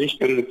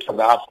opposition to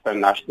the African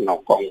National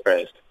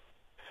Congress.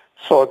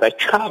 So the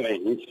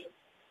challenge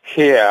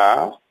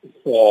here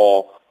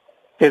for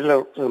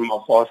Cyril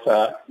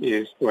Ramaphosa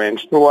is to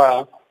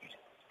ensure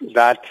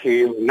that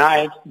he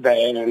unites the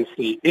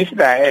ANC. If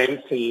the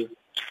ANC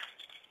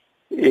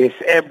is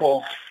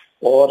able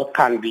or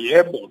can be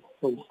able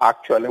to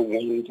actually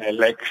win the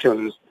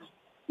elections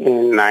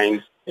in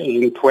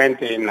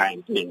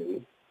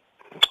 2019.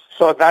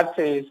 So that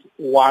is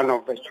one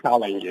of the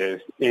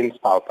challenges in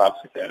South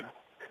Africa,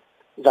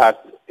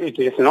 that it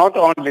is not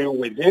only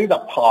within the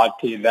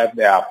party that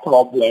there are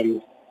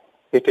problems,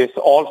 it is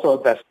also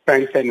the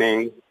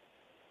strengthening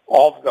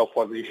of the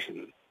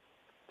opposition.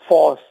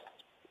 For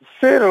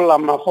Cyril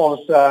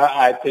Ramaphosa,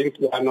 I think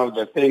one of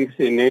the things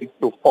he needs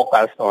to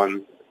focus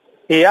on,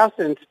 he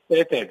hasn't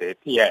stated it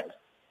yet,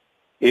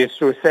 is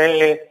to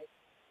say,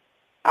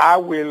 I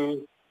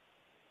will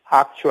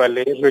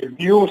actually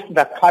reduce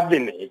the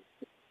cabinet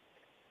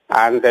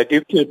and the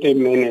deputy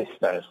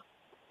ministers.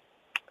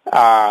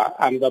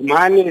 And the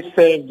money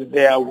saved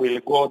there will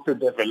go to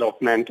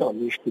developmental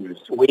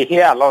issues. We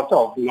hear a lot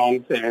of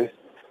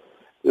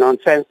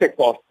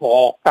nonsensical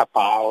talk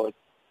about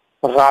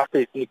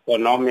rapid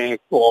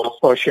economic or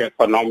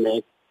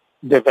socio-economic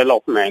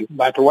development,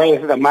 but where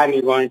is the money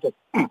going to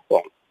come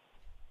from?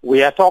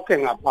 We are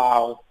talking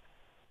about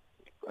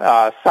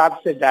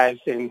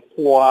subsidizing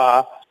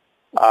poor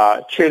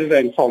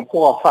children from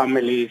poor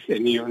families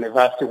in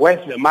university.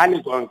 Where's the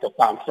money going to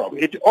come from?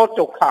 It ought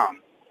to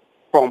come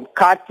from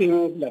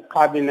cutting the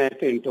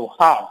cabinet into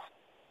half,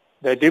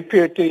 the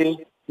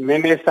deputy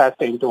ministers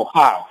into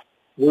half.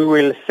 We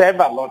will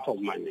save a lot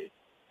of money.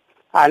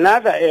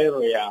 Another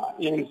area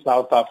in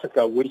South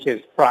Africa which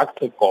is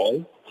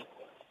practical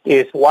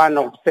is one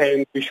of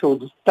saying we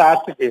should start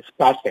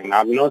discussing.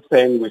 I'm not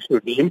saying we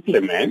should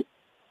implement,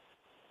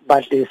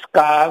 but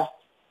discuss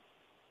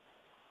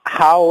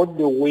how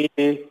do we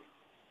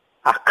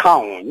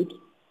account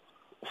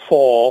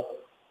for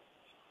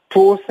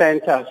two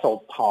centers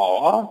of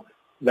power,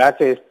 that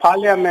is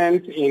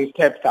Parliament in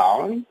Cape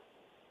Town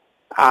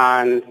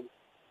and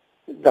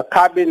the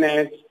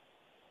Cabinet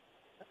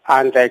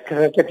and the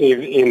Executive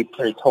in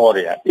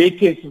Pretoria.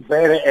 It is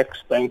very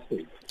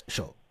expensive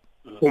to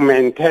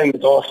maintain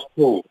those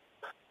two.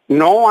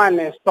 No one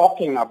is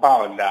talking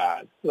about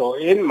that. So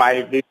in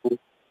my view,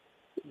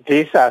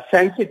 these are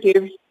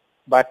sensitive,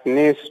 but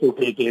needs to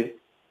be,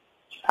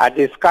 a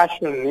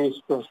discussion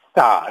needs to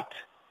start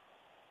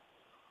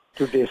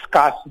to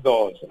discuss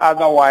those.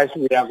 Otherwise,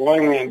 we are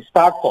going in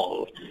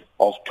circles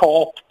of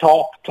talk,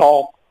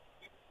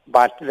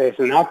 but there's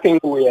nothing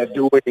we are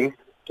doing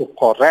to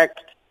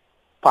correct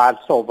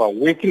parts of the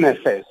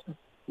weaknesses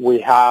we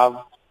have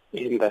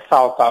in the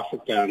South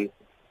African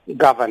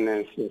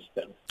governance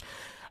system.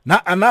 Now,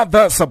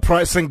 another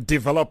surprising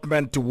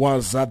development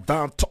was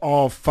that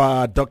of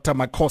Dr.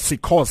 Makosi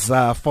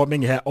Khoza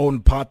forming her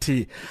own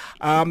party.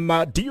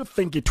 Do you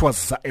think it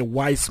was a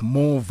wise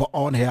move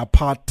on her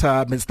part,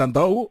 Mr.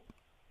 Ndou?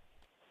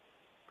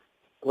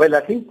 Well,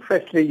 I think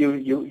firstly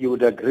you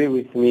would agree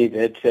with me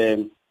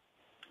that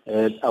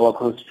our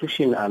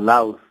constitution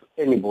allows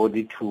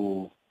anybody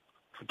to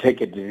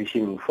take a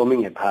decision in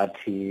forming a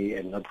party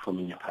and not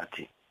forming a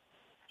party.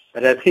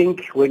 But I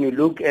think when you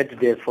look at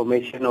the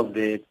formation of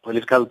the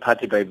political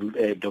party by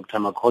Dr.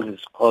 Makosi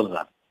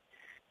Khoza,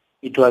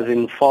 it was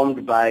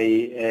informed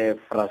by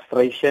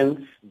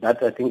frustrations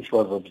that I think she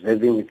was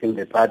observing within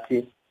the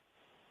party,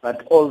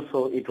 but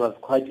also it was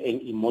quite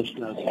an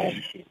emotional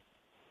decision.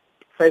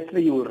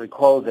 Firstly, you will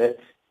recall that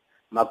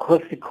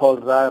Makosi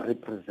Khoza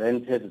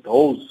represented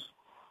those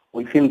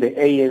within the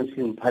ANC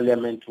in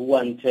parliament who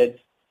wanted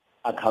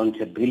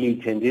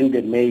accountability, and in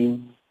the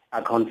main,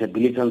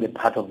 accountability on the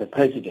part of the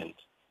president.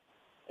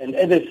 And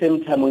at the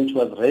same time, when she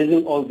was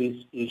raising all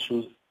these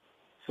issues,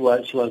 she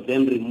was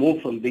then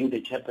removed from being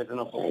the chairperson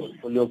of the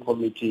portfolio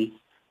committee,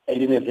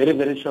 and in a very,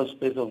 very short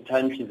space of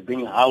time, she's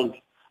being held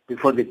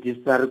before the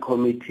disciplinary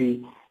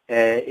committee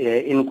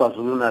in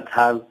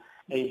KwaZulu-Natal,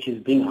 and she's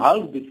being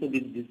held before the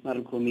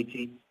disciplinary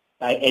committee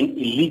by an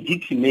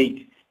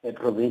illegitimate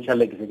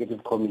provincial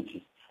executive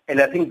committee. And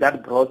I think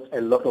that brought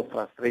a lot of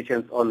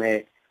frustrations on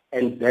her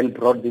and then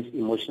brought this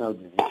emotional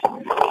decision.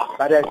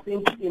 But I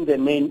think in the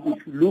main,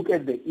 if you look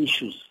at the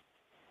issues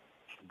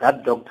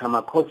that Dr.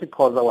 Makosi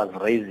Khoza was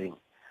raising,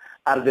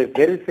 are the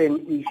very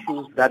same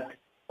issues that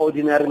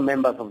ordinary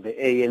members of the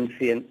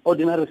ANC and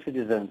ordinary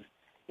citizens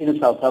in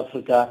South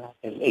Africa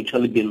have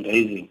actually been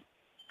raising.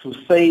 To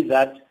say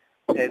that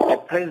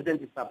the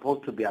president is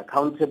supposed to be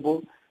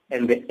accountable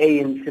and the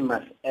ANC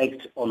must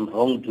act on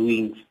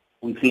wrongdoings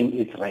within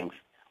its ranks.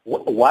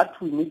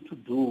 What we need to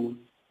do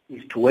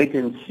is to wait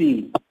and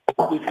see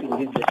if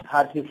indeed the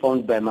party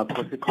formed by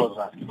Makosi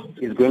Khoza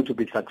is going to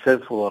be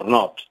successful or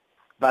not.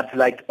 But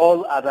like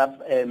all other,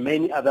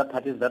 many other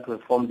parties that were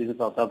formed in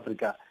South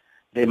Africa,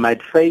 they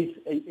might face,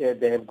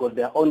 they have got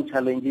their own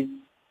challenges,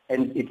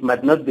 and it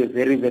might not be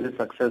very, very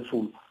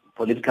successful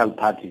political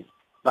parties.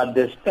 But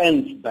the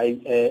stand by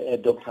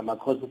Dr.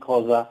 Makosi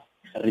Khoza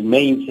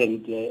remains,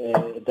 and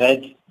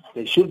that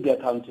there should be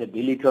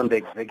accountability on the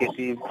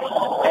executive,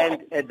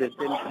 and at the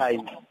same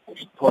time,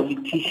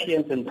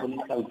 politicians and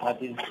political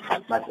parties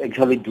must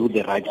actually do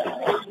the right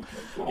thing.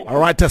 All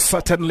right,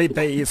 certainly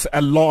there is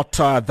a lot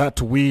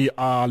that we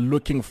are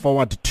looking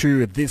forward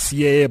to this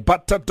year.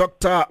 But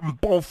Dr.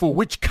 Mpofu,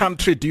 which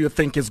country do you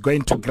think is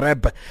going to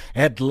grab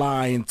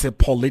headlines,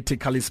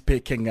 politically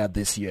speaking,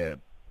 this year?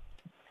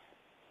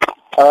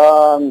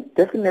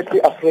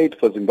 Definitely afraid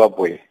for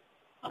Zimbabwe.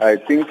 I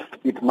think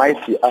it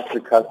might be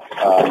Africa's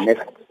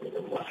next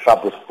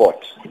trouble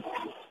spot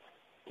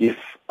if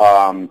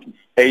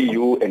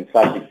AU and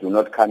SADC do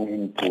not come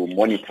in to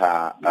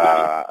monitor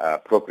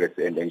progress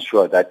and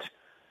ensure that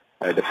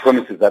the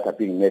promises that are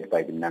being made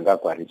by the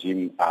Mnangagwa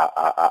regime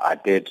are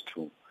adhered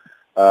to.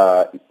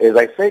 As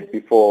I said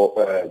before,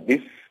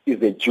 this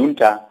is a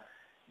junta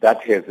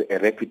that has a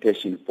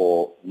reputation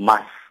for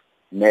mass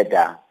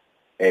murder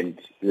and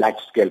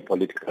large-scale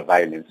political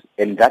violence,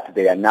 and that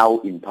they are now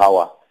in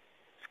power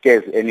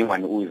scares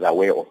anyone who is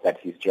aware of that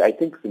history. I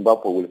think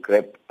Zimbabwe will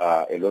grab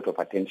a lot of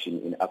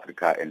attention in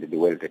Africa and the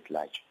world at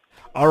large.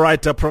 All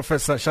right,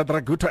 Professor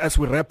Shadrack Gutto, as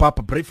we wrap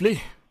up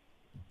briefly.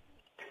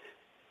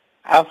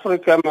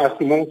 Africa must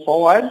move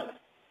forward.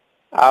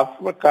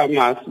 Africa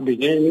must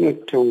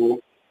begin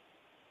to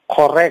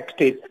correct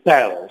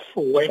itself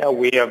where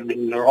we have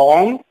been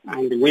wrong,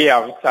 and we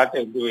have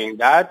started doing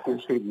that.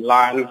 We should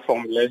learn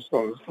from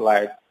lessons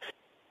like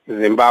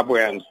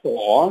Zimbabwe and so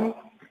on.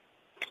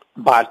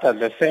 But at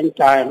the same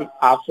time,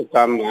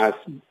 Africa must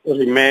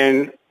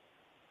remain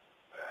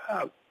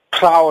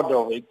proud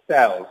of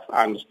itself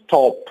and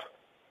stop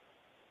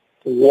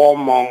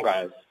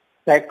warmongers,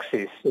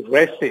 sexist,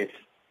 racist,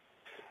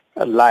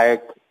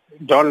 like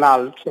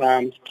Donald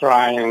Trump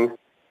trying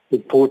to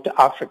put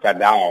Africa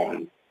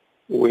down.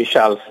 We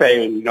shall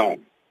say no.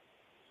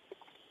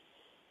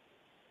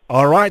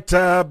 All right,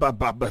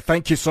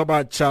 thank you so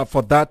much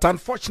for that.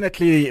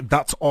 Unfortunately,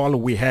 that's all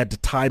we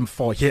had time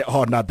for here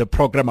on the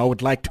program. I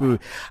would like to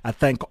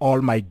thank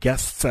all my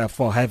guests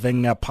for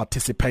having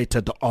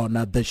participated on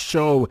the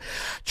show.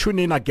 Tune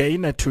in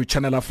again to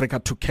Channel Africa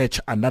to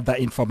catch another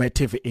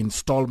informative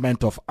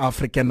installment of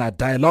African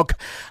Dialogue.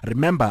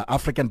 Remember,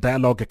 African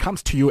Dialogue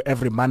comes to you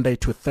every Monday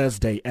to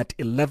Thursday at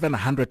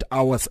 1100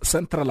 hours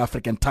Central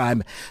African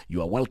Time.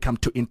 You are welcome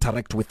to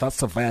interact with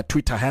us via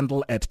Twitter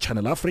handle at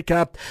Channel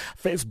Africa,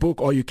 Facebook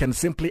Facebook, or you can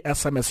simply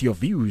SMS your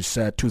views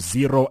to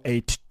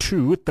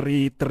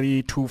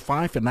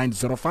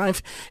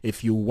 0823325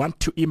 If you want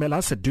to email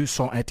us, do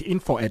so at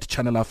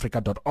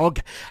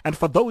info@channelafrica.org. And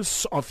for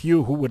those of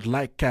you who would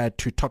like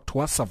to talk to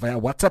us via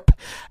WhatsApp,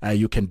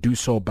 you can do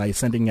so by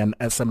sending an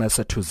SMS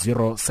to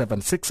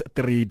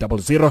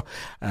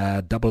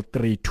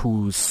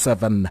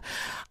 076300327.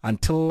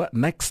 Until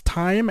next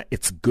time,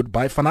 it's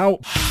goodbye for now.